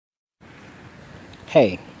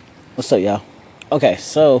Hey, what's up, y'all? Okay,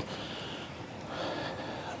 so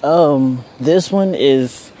this one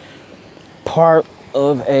is part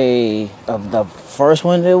of the first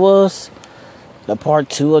one. It was the part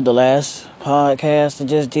 2 of the last podcast I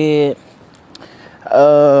just did.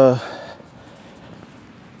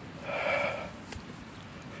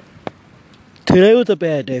 Today was a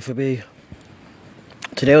bad day for me.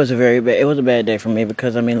 Today was it was a bad day for me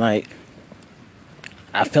because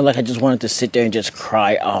I feel like I just wanted to sit there and just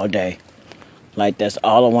cry all day. Like, that's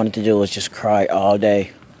all I wanted to do was just cry all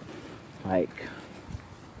day. Like,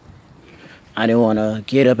 I didn't want to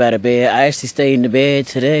get up out of bed. I actually stayed in the bed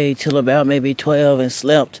today till about maybe 12 and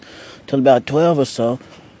slept till about 12 or so.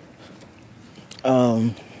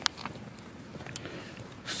 So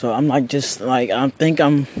I'm like, just like, I'm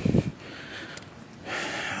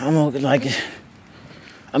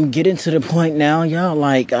getting to the point now, y'all.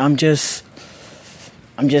 Like, I'm just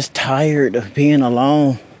tired of being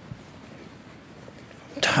alone.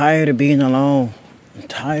 I'm tired of being alone. I'm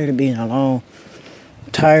tired of being alone.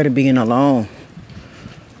 I'm tired of being alone.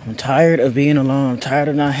 I'm tired of being alone. I'm tired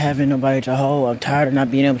of not having nobody to hold. I'm tired of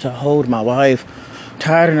not being able to hold my wife. I'm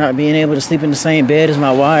tired of not being able to sleep in the same bed as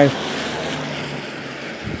my wife.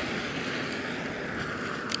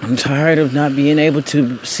 I'm tired of not being able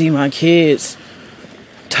to see my kids.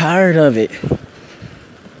 I'm tired of it.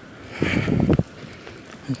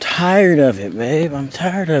 I'm tired of it, babe. I'm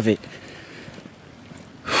tired of it.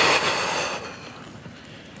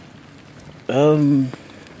 I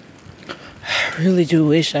really do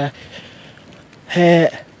wish I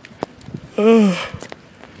had I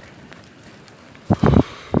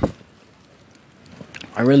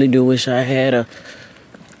really do wish I had a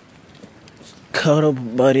cuddle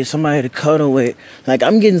buddy, somebody to cuddle with. Like,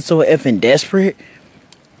 I'm getting so effing desperate.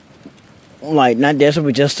 Like, not desperate,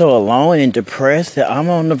 but just so alone and depressed that I'm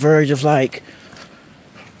on the verge of, like,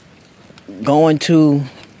 going to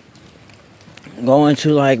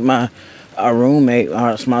like my roommate,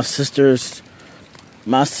 my sister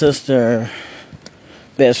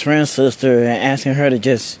best friend's sister, and asking her to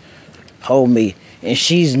just hold me. And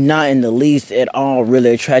she's not in the least at all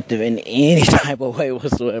really attractive in any type of way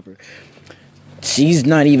whatsoever. She's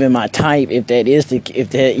not even my type, if that,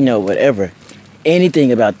 whatever.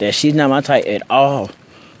 Anything about that. She's not my type at all.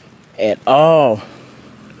 At all.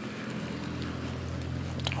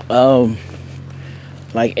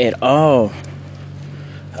 Like, at all.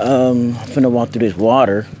 I'm finna walk through this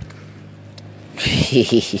water.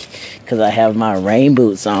 Because I have my rain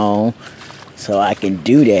boots on. So I can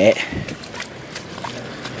do that.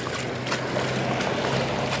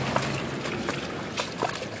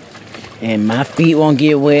 And my feet won't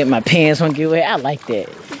get wet. My pants won't get wet. I like that.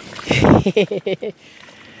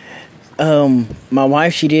 My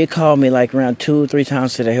wife, she did call me like around 2 or 3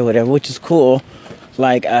 times today or whatever, which is cool.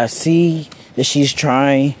 Like, I see that she's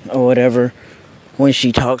trying or whatever. When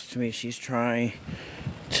she talks to me, she's trying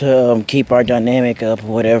to keep our dynamic up or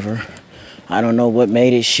whatever. I don't know what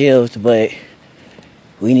made it shift, but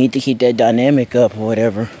we need to keep that dynamic up or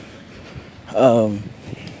whatever.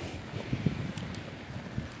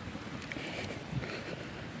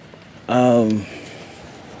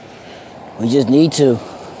 We just need to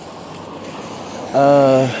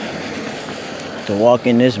walk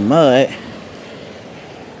in this mud.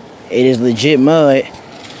 It is legit mud.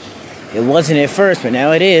 It wasn't at first, but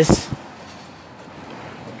now it is.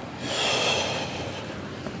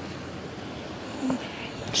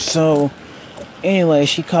 So, anyway,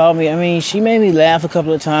 she called me. I mean, she made me laugh a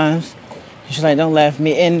couple of times. She's like, "Don't laugh at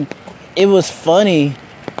me." And it was funny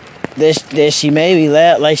that she made me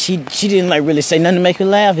laugh. Like, she didn't like really say nothing to make me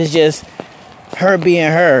laugh. It's just her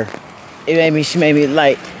being her. She made me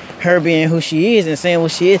like her being who she is and saying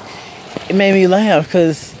what she is. It made me laugh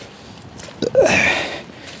because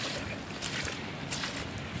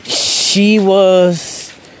she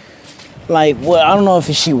was like, well, I don't know if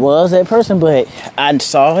she was that person, but I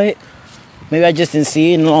saw it. Maybe I just didn't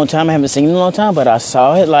see it in a long time. I haven't seen it in a long time, but I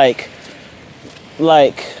saw it. Like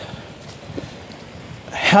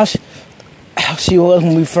how she was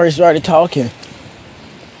when we first started talking.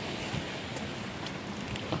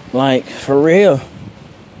 Like, for real.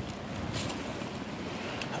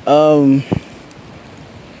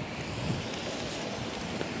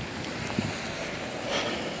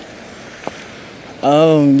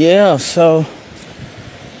 Yeah, so,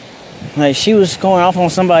 like, she was going off on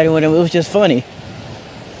somebody when it was just funny.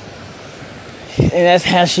 And that's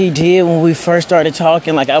how she did when we first started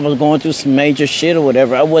talking. Like, I was going through some major shit or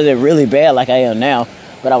whatever. I wasn't really bad like I am now,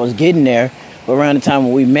 but I was getting there. But around the time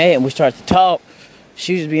when we met and we started to talk,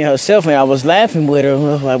 she was being herself and I was laughing with her.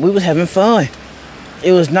 Like, we was having fun.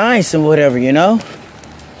 It was nice and whatever, you know?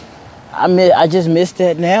 I just missed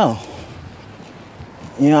that now.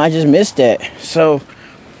 You know, I just missed that. So,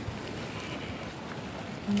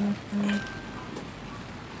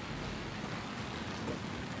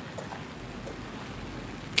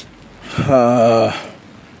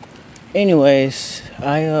 anyways,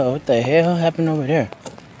 what the hell happened over there?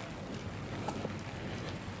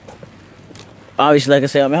 Obviously, like I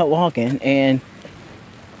said, I'm out walking, and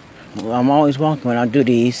I'm always walking when I do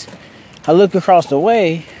these. I look across the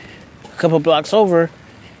way, a couple blocks over,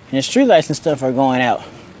 and the streetlights and stuff are going out.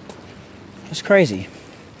 It's crazy.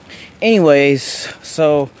 Anyways,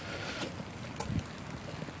 so,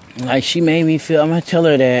 like, she made me feel, I'm gonna tell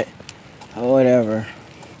her that, or whatever.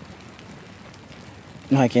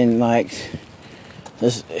 Like, and like,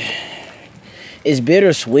 this, it's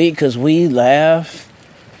bittersweet, because we laugh,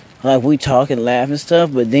 like, we talk and laugh and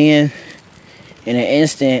stuff, but then, in an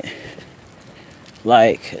instant,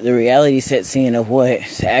 like, the reality sets in of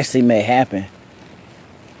what actually may happen.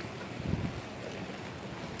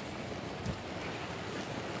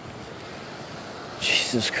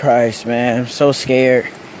 Jesus Christ, man. I'm so scared.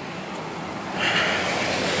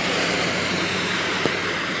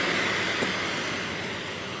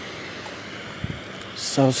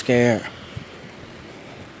 So scared.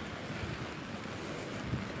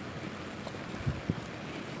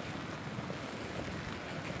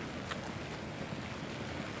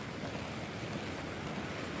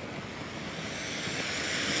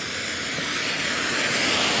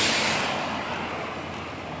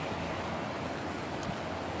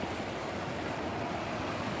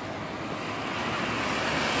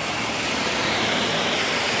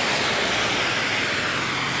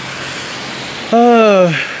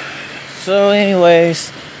 So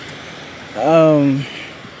anyways,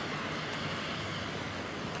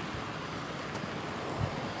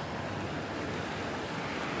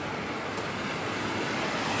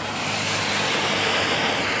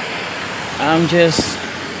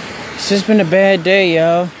 it's just been a bad day,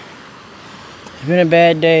 y'all. It's been a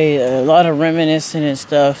bad day. A lot of reminiscing and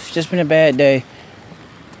stuff. It's just been a bad day.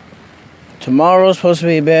 Tomorrow's supposed to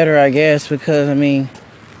be better, I guess, because, I mean,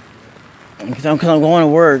 because I'm going to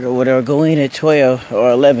work or whatever. Go in at 12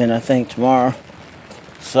 or 11, I think, tomorrow.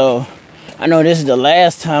 So, I know this is the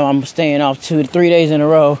last time I'm staying off 2 to 3 days in a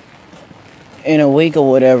row in a week or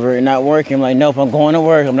whatever and not working. I'm like, nope, I'm going to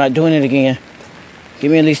work. I'm not doing it again.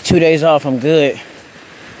 Give me at least 2 days off, I'm good.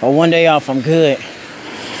 Or 1 day off, I'm good.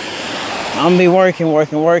 I'm going to be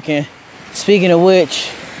working. Speaking of which,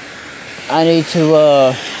 I need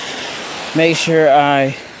to make sure I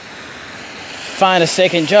find a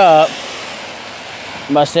second job.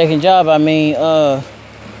 By second job, I mean,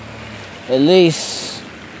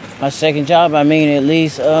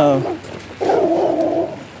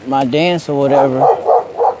 my dance or whatever.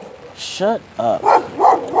 Shut up.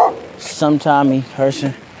 Sometimey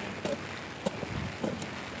person.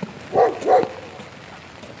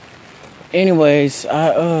 Anyways,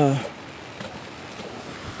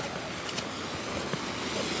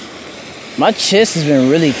 my chest has been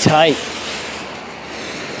really tight.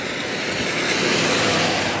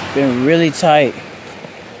 Been really tight.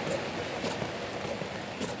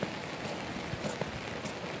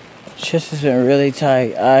 Chest has been really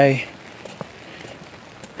tight.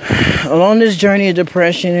 Along this journey of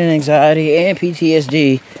depression and anxiety and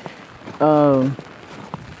PTSD,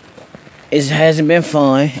 it hasn't been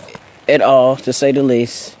fun at all, to say the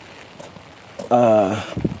least. It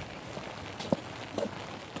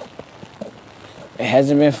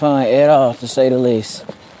hasn't been fun at all, to say the least.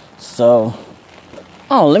 So,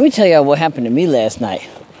 let me tell y'all what happened to me last night.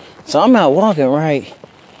 So I'm out walking, right?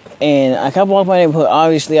 And I walk my neighborhood.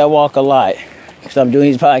 Obviously, I walk a lot because I'm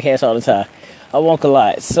doing these podcasts all the time. I walk a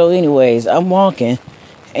lot. So anyways, I'm walking.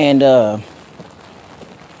 And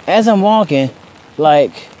as I'm walking,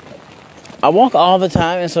 like, I walk all the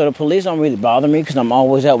time. And so the police don't really bother me because I'm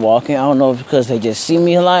always out walking. I don't know if it's because they just see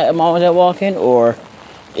me a lot, I'm always out walking. Or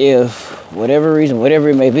if, whatever reason, whatever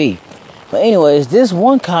it may be. But anyways, this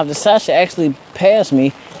one cop decides to actually pass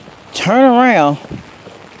me, turn around,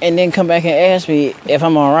 and then come back and ask me if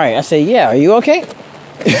I'm all right. I said, yeah, are you okay?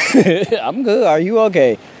 I'm good. Are you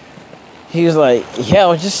okay? He was like,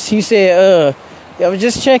 yeah, he said, I was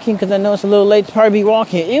just checking because I know it's a little late to probably be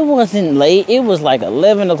walking. It wasn't late. It was like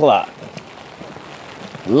 11 o'clock.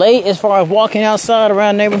 Late as far as walking outside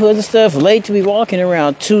around neighborhoods and stuff. Late to be walking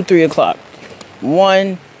around 2, 3 o'clock.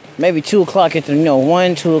 1, maybe 2 o'clock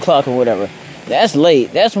 1, 2 o'clock or whatever. That's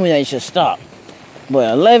late. That's when they should stop.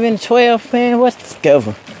 But 11, 12, man, what's the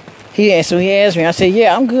cover? He asked me, I said,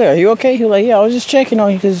 yeah, I'm good. Are you okay? He was like, yeah, I was just checking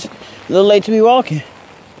on you because it's a little late to be walking.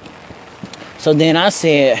 So then I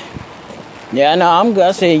said, Yeah, no, I'm good.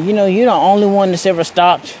 I said, you know, you're the only one that's ever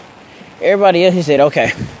stopped. Everybody else, he said,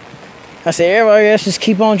 okay. I said, everybody else just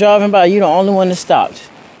keep on driving by. You're the only one that stopped.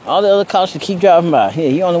 All the other cops should keep driving by. Yeah,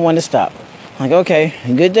 you're the only one that stopped. I'm like, okay,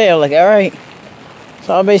 good day. I'm like, all right.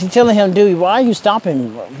 So I'm basically telling him, dude, why are you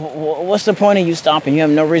stopping me? What's the point of you stopping? You have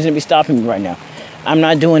no reason to be stopping me right now. I'm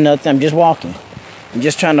not doing nothing. I'm just walking. I'm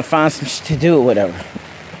just trying to find some shit to do or whatever.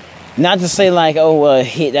 Not to say like, oh,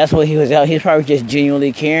 that's what he was out. He's probably just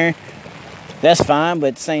genuinely caring. That's fine, but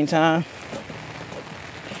at the same time,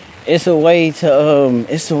 it's a way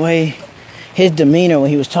his demeanor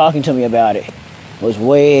when he was talking to me about it was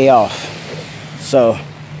way off. So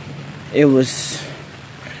it was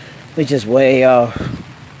just way off.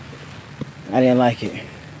 I didn't like it.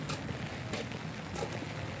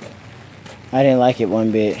 I didn't like it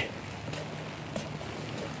one bit.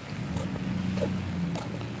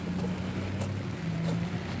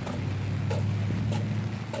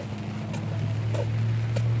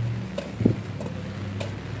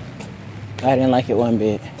 I didn't like it one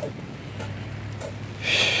bit.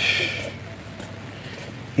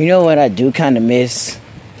 You know what I do kind of miss?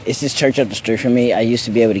 It's this church up the street from me I used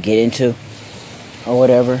to be able to get into or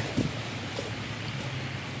whatever.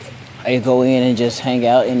 I go in and just hang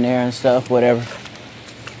out in there and stuff, whatever.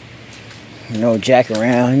 You know, jack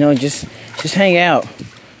around, you know, just hang out,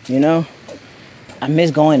 you know. I miss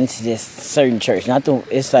going into this certain church.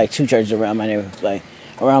 It's like 2 churches around my neighborhood, like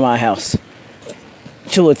around my house.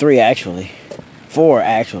 2 or 3 actually. 4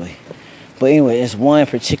 actually. But anyway, it's one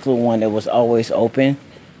particular one that was always open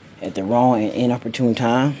at the wrong and inopportune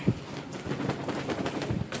time.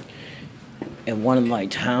 At one of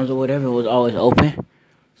like times or whatever, it was always open.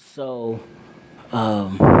 So I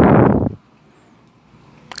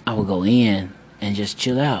would go in and just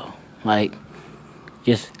chill out. Like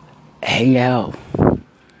just hang out.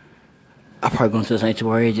 I probably go into the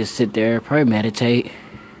sanctuary, just sit there, probably meditate.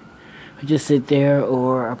 Just sit there,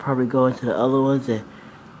 or I probably go into the other ones and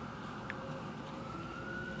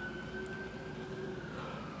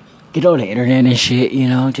get on the internet and shit, you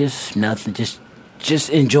know, just nothing, just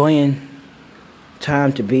enjoying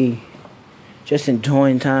time to be,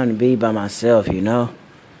 by myself, you know,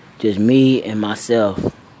 just me and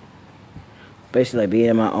myself, basically like being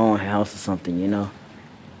in my own house or something, you know,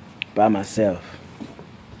 by myself.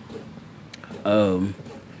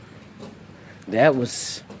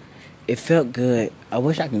 It felt good. I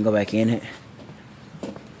wish I could go back in it.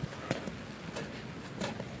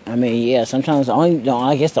 I mean, yeah, sometimes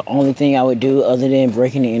I guess the only thing I would do other than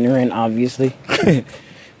breaking and entering, obviously,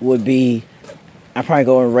 would be I'd probably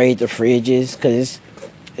go and raid the fridges, because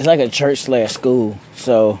it's like a church / school.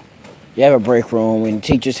 So you have a break room and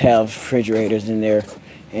teachers have refrigerators in there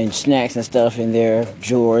and snacks and stuff in their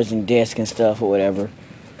drawers and desks and stuff or whatever.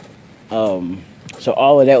 So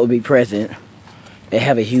all of that would be present. They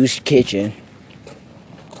have a huge kitchen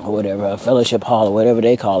or whatever, a fellowship hall or whatever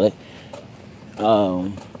they call it.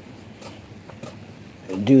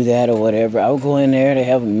 Do that or whatever. I would go in there, they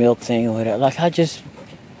have a milk thing or whatever. Like, I just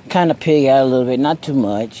kind of pig out a little bit, not too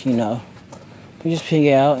much, you know. We just pig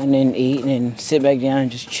out and then eat and then sit back down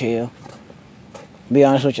and just chill. Be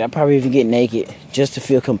honest with you, I'd probably even get naked just to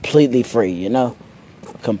feel completely free, you know?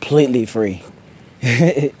 Completely free.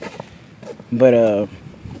 But,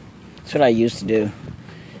 that's what I used to do.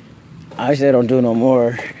 Obviously, they don't do no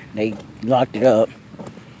more. They locked it up.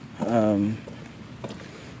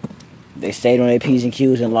 They stayed on their P's and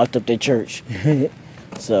Q's and locked up their church.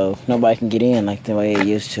 So nobody can get in like the way they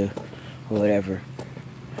used to or whatever.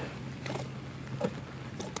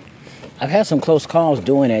 I've had some close calls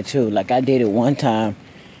doing that too. Like, I did it one time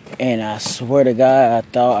and I swear to God, I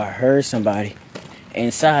thought I heard somebody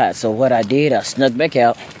inside. So what I did, I snuck back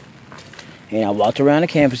out and I walked around the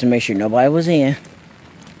campus to make sure nobody was in.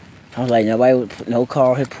 I was like, no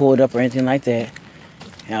car had pulled up or anything like that.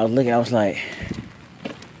 And I was looking, I was like,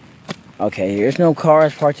 okay, there's no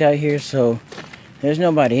cars parked out here, so there's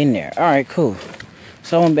nobody in there. All right, cool.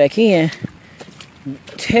 So I went back in.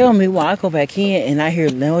 Tell me why I go back in and I hear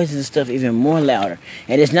noises and stuff even more louder.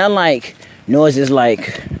 And it's not like noises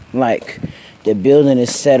like the building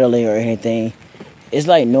is settling or anything. It's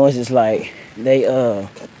like noises like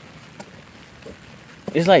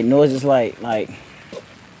it's like noises like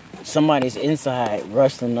somebody's inside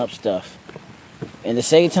rustling up stuff. And the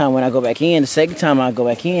second time I go back in,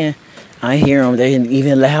 I hear them, they're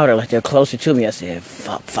even louder, like they're closer to me. I said,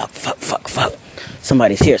 fuck.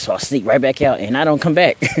 Somebody's here, so I'll sneak right back out, and I don't come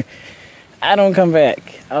back. I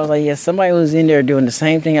was like, yeah, somebody was in there doing the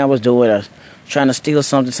same thing I was doing. I was trying to steal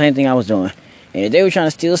something, same thing I was doing. And if they were trying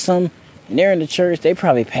to steal something, and they're in the church, they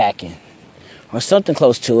probably packing. Or something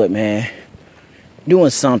close to it, man. doing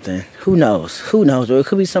something. Who knows? Who knows? Or it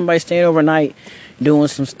could be somebody staying overnight doing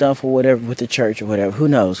some stuff or whatever with the church or whatever. Who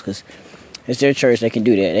knows? Because it's their church. They can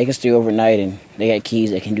do that. They can stay overnight and they got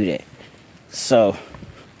keys. They can do that. So,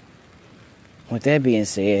 with that being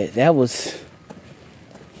said, that was...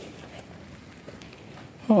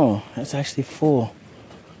 Oh, that's actually full.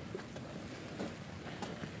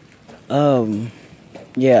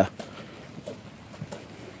 Yeah.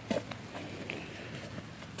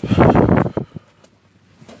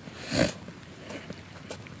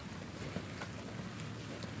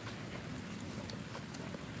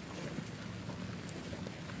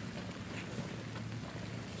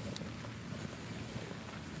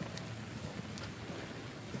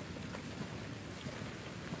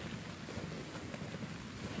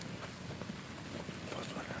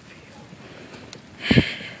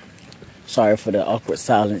 Sorry for the awkward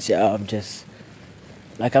silence, y'all. I'm just...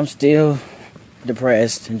 Like, I'm still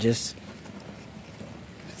depressed and just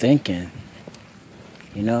thinking,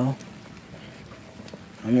 you know?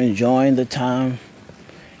 I'm enjoying the time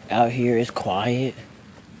out here. It's quiet.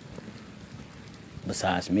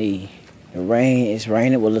 Besides me. The rain, it's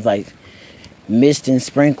raining. Well, it's like mist and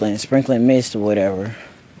sprinkling mist or whatever.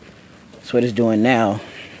 That's what it's doing now.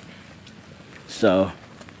 So...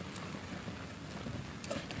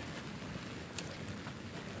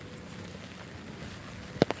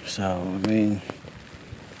 So, I mean,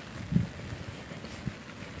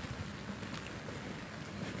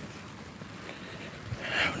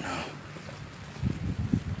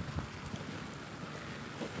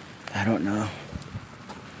 I don't know.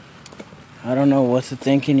 I don't know what to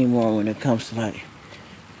think anymore when it comes to, like,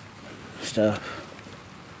 stuff.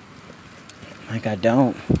 Like, I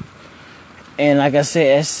don't. And like I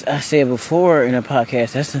said, as I said before in a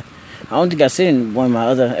podcast, I don't think I said in one of my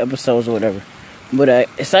other episodes or whatever. But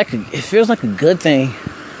it's like it feels like a good thing,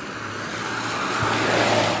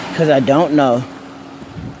 because I don't know,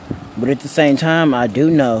 but at the same time I do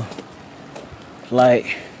know.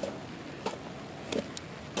 Like,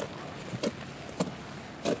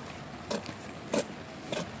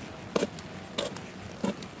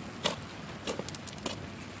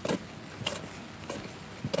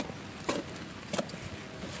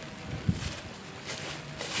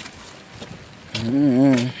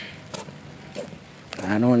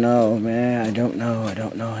 I don't know, man. I don't know.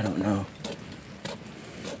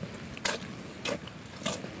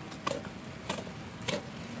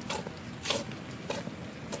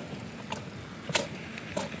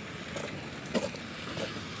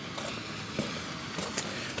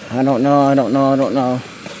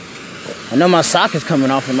 I know my sock is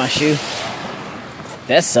coming off in my shoe.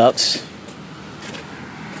 That sucks.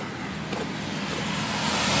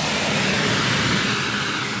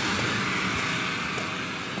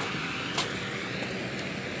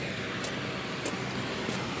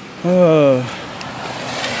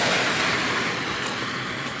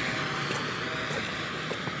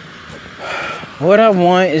 What I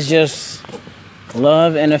want is just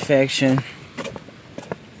love and affection.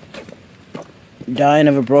 Dying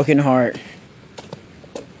of a broken heart.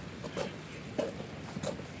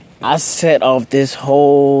 I set off this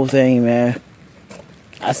whole thing, man.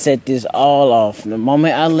 I set this all off. The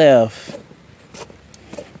moment I left,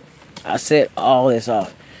 I set all this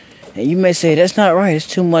off. And you may say, that's not right. It's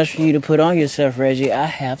too much for you to put on yourself, Reggie. I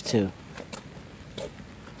have to.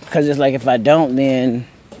 Because it's like, if I don't, then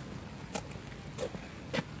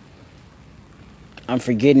I'm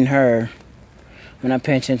forgetting her. I'm not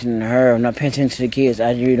paying attention to her. I'm not paying attention to the kids.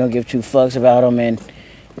 I really don't give two fucks about them. And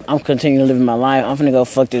I'm continuing living my life. I'm finna go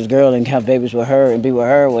fuck this girl and have babies with her and be with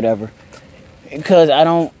her or whatever. Because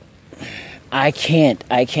I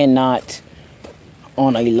cannot,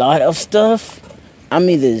 on a lot of stuff, I'm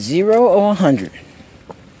either 0 or 100.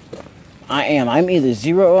 I'm either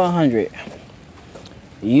 0 or 100.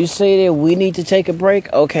 You say that we need to take a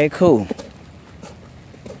break? Okay, cool.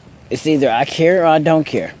 It's either I care or I don't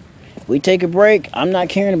care. We take a break, I'm not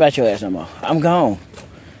caring about your ass no more. I'm gone.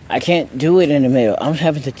 I can't do it in the middle. I'm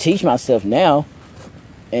having to teach myself now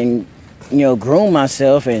and, groom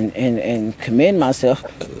myself and commend myself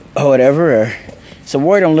or whatever. Or, it's a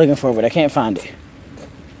word I'm looking for, but I can't find it.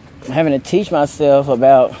 I'm having to teach myself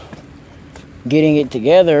about getting it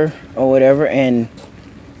together or whatever, and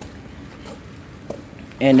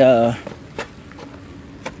I'm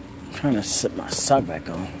trying to slip my sock back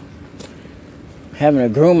on. Having to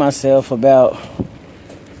groom myself about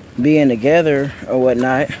being together or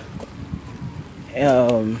whatnot.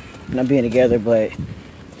 Not being together, but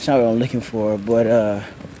it's not what I'm looking for. But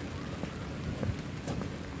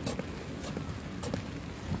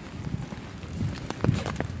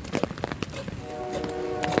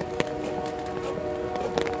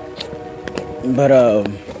But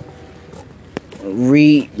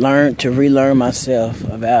relearn myself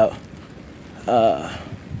about to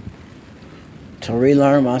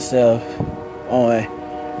relearn myself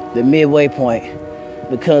on the midway point,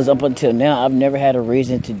 because up until now I've never had a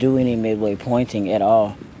reason to do any midway pointing at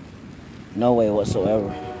all. No way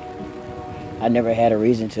whatsoever. I never had a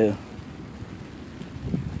reason to.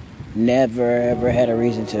 Never ever had a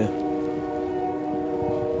reason to.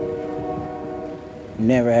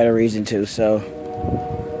 Never had a reason to. So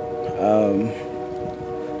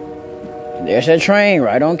there's that train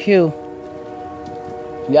right on cue.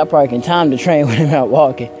 Y'all probably can time the train when I'm out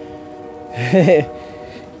walking.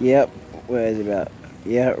 Yep. Where is it about?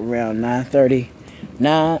 Yeah, around 9:30.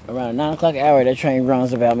 Around 9 o'clock hour, that train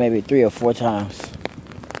runs about maybe 3 or 4 times.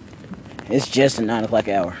 It's just a 9 o'clock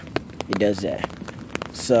hour. It does that.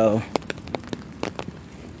 So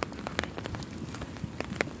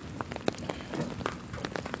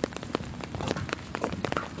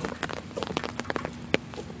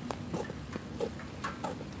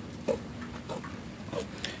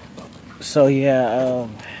yeah,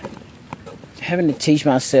 having to teach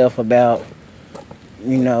myself about,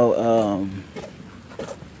 you know,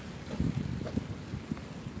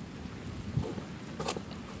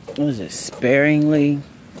 what is it, sparingly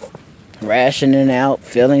rationing out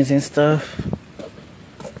feelings and stuff.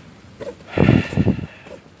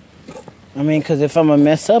 I mean, because if I'm gonna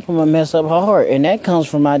mess up, I'm gonna mess up hard, and that comes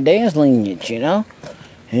from my dance lineage, you know.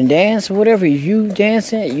 And dance, whatever, if you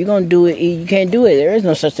dancing, you're gonna do it. You can't do it. There is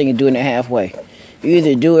no such thing as doing it halfway. You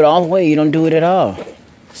either do it all the way, or you don't do it at all.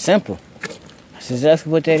 Simple. That's exactly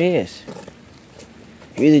what that is.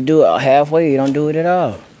 You either do it halfway, or you don't do it at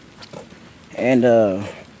all. And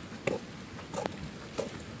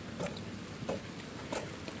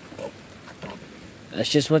that's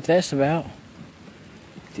just what that's about.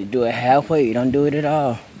 If you do it halfway, you don't do it at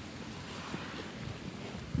all.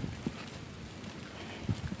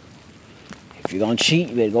 If you're gonna cheat,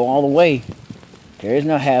 you better go all the way. There is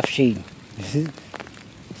no half cheating.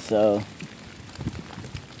 So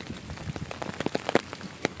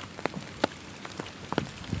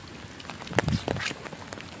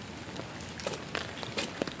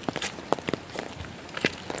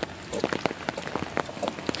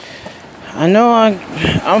I know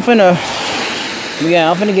I'm finna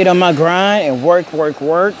get on my grind and work,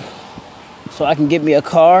 so I can get me a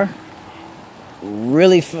car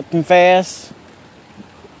really fucking fast.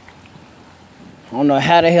 I don't know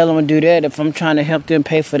how the hell I'm gonna do that if I'm trying to help them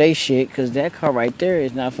pay for their shit, because that car right there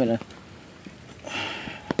is not finna.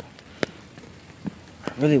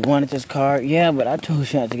 I really wanted this car. Yeah, but I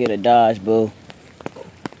told you not to get a Dodge, boo.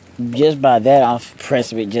 Just by that, I'll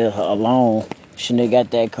press it just alone. Shouldn't have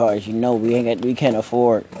got that car. As you know, we can't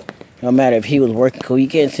afford. No matter if he was working cool, you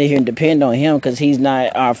can't sit here and depend on him, because he's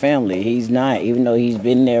not our family. He's not, even though he's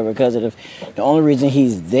been there because of the only reason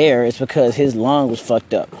he's there is because his lung was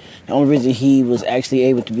fucked up. The only reason he was actually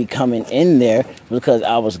able to be coming in there was because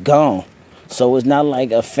I was gone. So it's not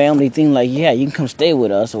like a family thing, like, yeah, you can come stay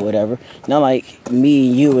with us or whatever. Not like me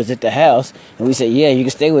and you was at the house and we said, yeah, you can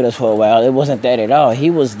stay with us for a while. It wasn't that at all. He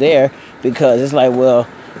was there because it's like, well,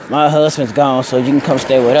 my husband's gone, so you can come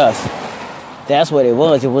stay with us. That's what it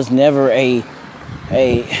was. It was never a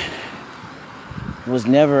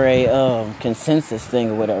consensus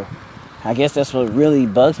thing or whatever. I guess that's what really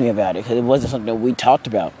bugs me about it, because it wasn't something that we talked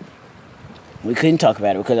about. We couldn't talk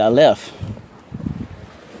about it because I left,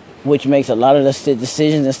 which makes a lot of the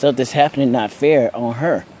decisions and stuff that's happening not fair on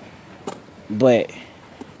her. But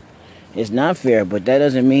it's not fair, but that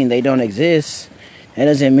doesn't mean they don't exist. That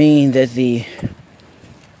doesn't mean that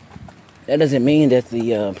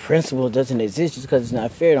the principle doesn't exist. Just because it's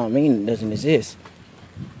not fair don't mean it doesn't exist.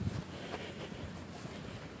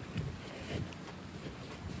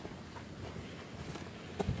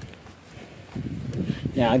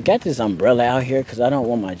 Now, I got this umbrella out here because I don't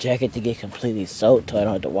want my jacket to get completely soaked so I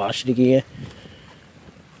don't have to wash it again.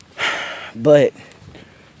 But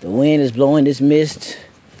the wind is blowing this mist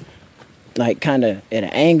like kind of at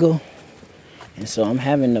an angle. And so I'm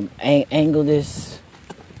having to angle this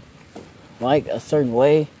like a certain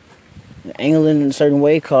way. Angling in a certain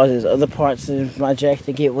way causes other parts of my jacket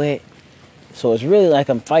to get wet. So it's really like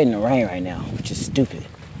I'm fighting the rain right now, which is stupid.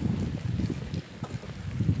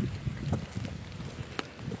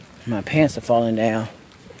 My pants are falling down.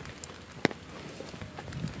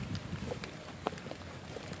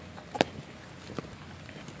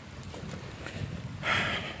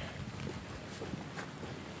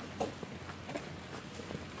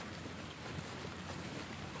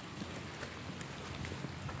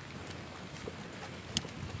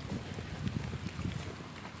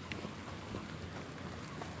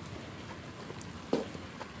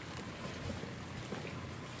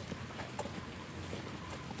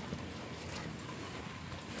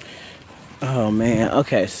 Oh man.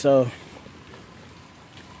 Okay, so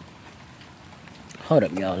hold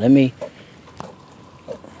up, y'all. Let me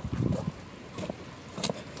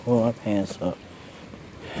pull my pants up.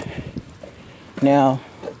 Now,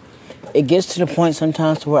 it gets to the point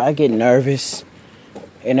sometimes to where I get nervous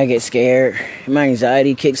and I get scared. And my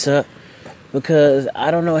anxiety kicks up because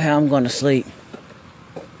I don't know how I'm going to sleep.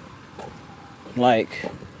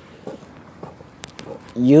 Like,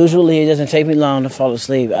 usually it doesn't take me long to fall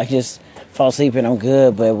asleep. I just fall asleep and I'm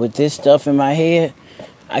good. But with this stuff in my head,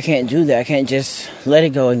 I can't do that. I can't just let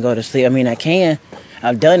it go and go to sleep. I mean, I can.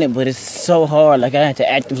 I've done it, but it's so hard. Like, I have to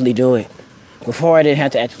actively do it. Before, I didn't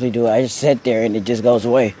have to actively do it. I just sat there and it just goes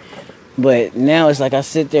away. But now it's like I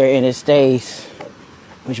sit there and it stays,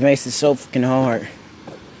 which makes it so fucking hard.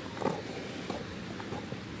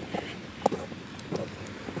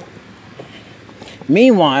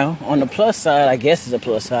 Meanwhile, on the plus side, I guess it's a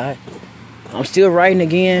plus side, I'm still writing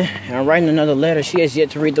again, and I'm writing another letter. She has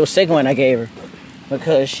yet to read the second one I gave her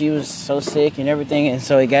because she was so sick and everything, and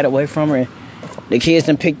so it got away from her. And the kids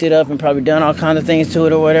done picked it up and probably done all kinds of things to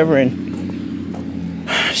it or whatever, and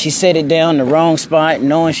she set it down in the wrong spot,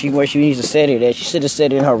 knowing where she needs to set it at. She should have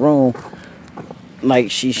set it in her room, like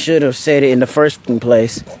she should have set it in the first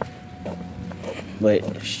place.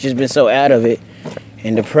 But she's just been so out of it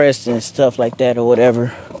and depressed and stuff like that or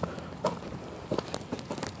whatever.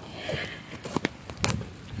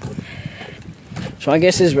 So I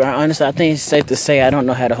guess it's honest. I think it's safe to say I don't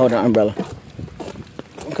know how to hold an umbrella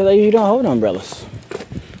because I usually don't hold umbrellas.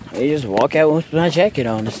 I just walk out with my jacket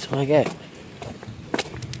on and stuff like that.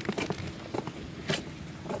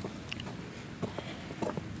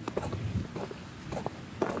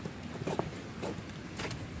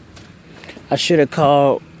 I should have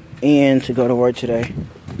called in to go to work today,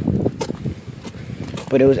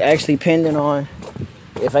 but it was actually pending on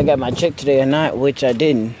if I got my check today or not, which I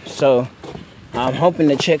didn't. So I'm hoping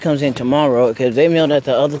the check comes in tomorrow because they mailed out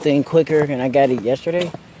the other thing quicker and I got it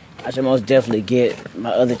yesterday. I should most definitely get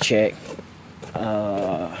my other check.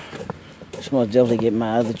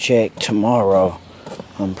 Tomorrow.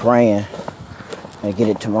 I'm praying I get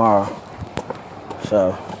it tomorrow.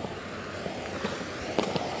 So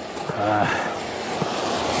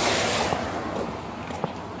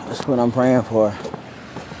that's what I'm praying for.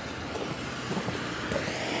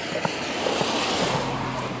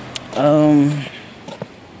 I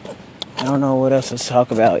don't know what else to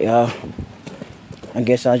talk about, y'all. I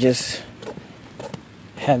guess I'll just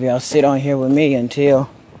have y'all sit on here with me until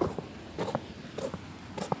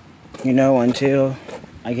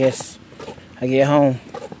I guess I get home.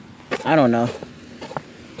 I don't know.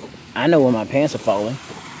 I know when my pants are falling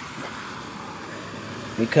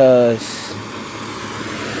because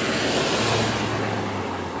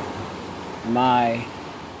my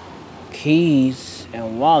keys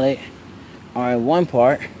and wallet are in one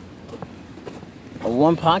pocket,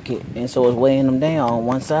 and so it's weighing them down on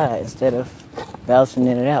one side instead of balancing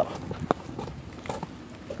it out.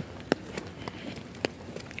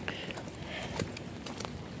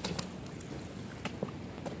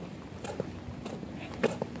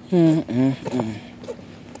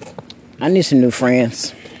 I need some new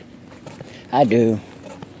friends. I do.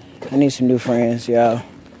 I need some new friends, y'all.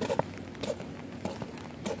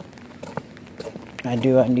 I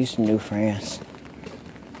do. I need some new friends.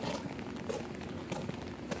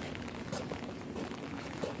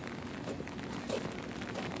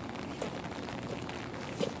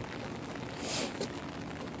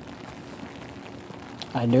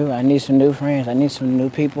 I do. I need some new friends. I need some new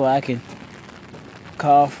people I can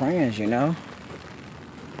call friends, you know?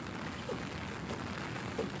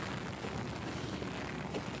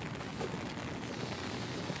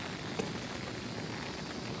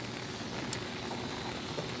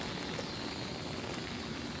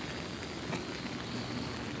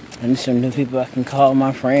 I need some new people I can call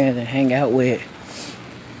my friends and hang out with.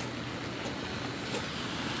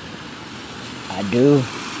 I do.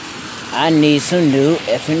 I need some new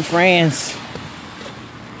effing friends.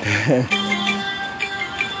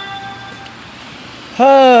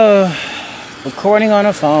 Recording on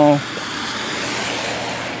a phone.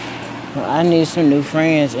 I need some new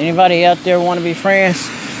friends. Anybody out there want to be friends?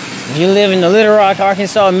 If you live in the Little Rock,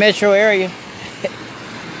 Arkansas metro area,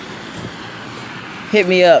 hit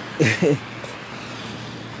me up.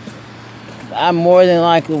 I more than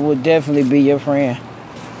likely will definitely be your friend.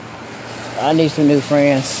 I need some new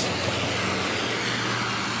friends.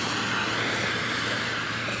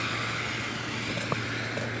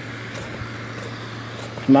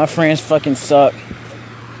 My friends fucking suck.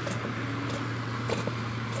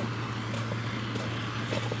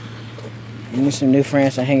 I need some new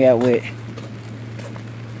friends to hang out with.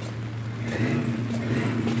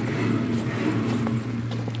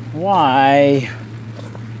 Why?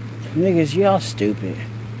 Niggas, y'all stupid.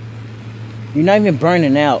 You're not even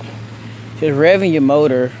burning out. Just revving your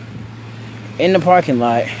motor in the parking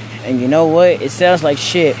lot. And you know what? It sounds like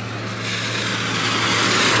shit.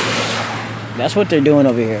 That's what they're doing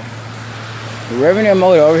over here. They're revving their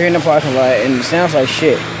motor over here in the parking lot and it sounds like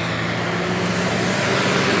shit.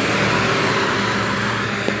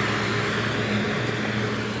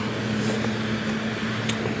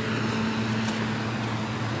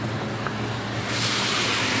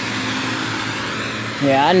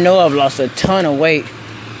 Yeah, I know I've lost a ton of weight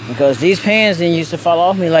because these pants didn't used to fall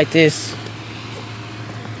off me like this.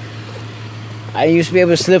 I didn't used to be able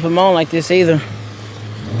to slip them on like this either.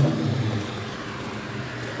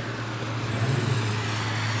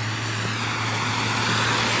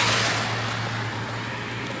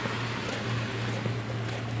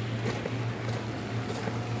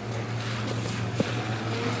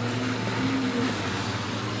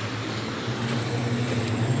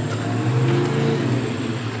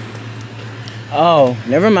 Oh,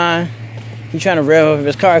 never mind. He's trying to rev up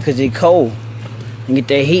his car because he's cold and get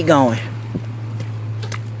that heat going.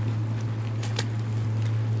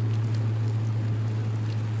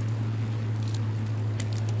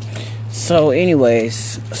 So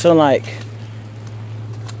anyways, like,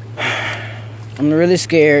 I'm really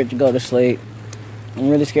scared to go to sleep. I'm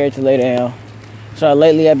really scared to lay down. So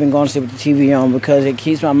lately I've been going to sleep with the TV on because it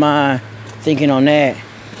keeps my mind thinking on that.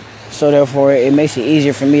 So therefore it makes it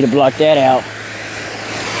easier for me to block that out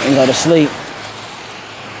and go to sleep.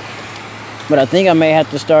 But I think I may have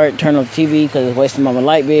to start turning off the TV because it's wasting my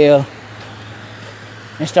light bill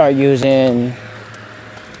and start using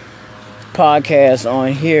podcasts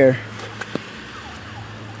on here.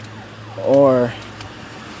 Or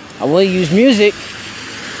I will use music,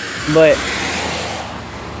 but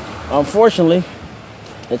unfortunately,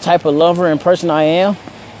 the type of lover and person I am,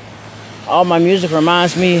 all my music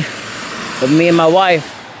reminds me of me and my wife,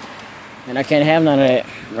 and I can't have none of that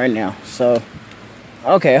right now. So,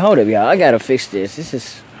 okay, hold up, y'all. I gotta fix this. This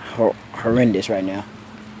is horrendous right now.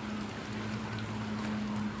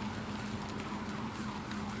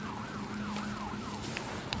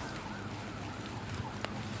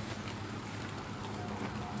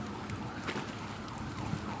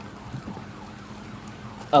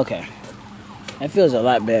 Okay, that feels a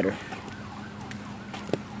lot better.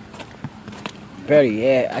 Better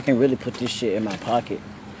yet, I can really put this shit in my pocket,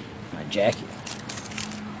 my jacket.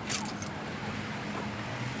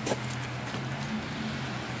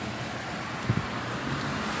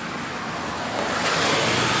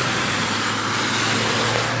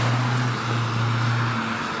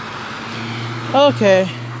 Okay,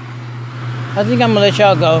 I think I'm gonna let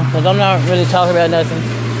y'all go because I'm not really talking about nothing.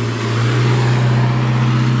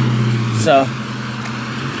 So,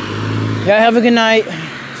 y'all have a good night.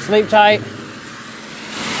 Sleep tight.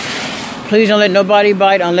 Please don't let nobody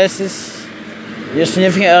bite unless it's your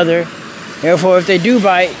significant other. Therefore, if they do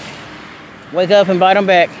bite, wake up and bite them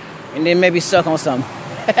back. And then maybe suck on something.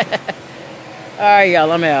 Alright,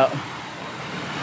 y'all. I'm out.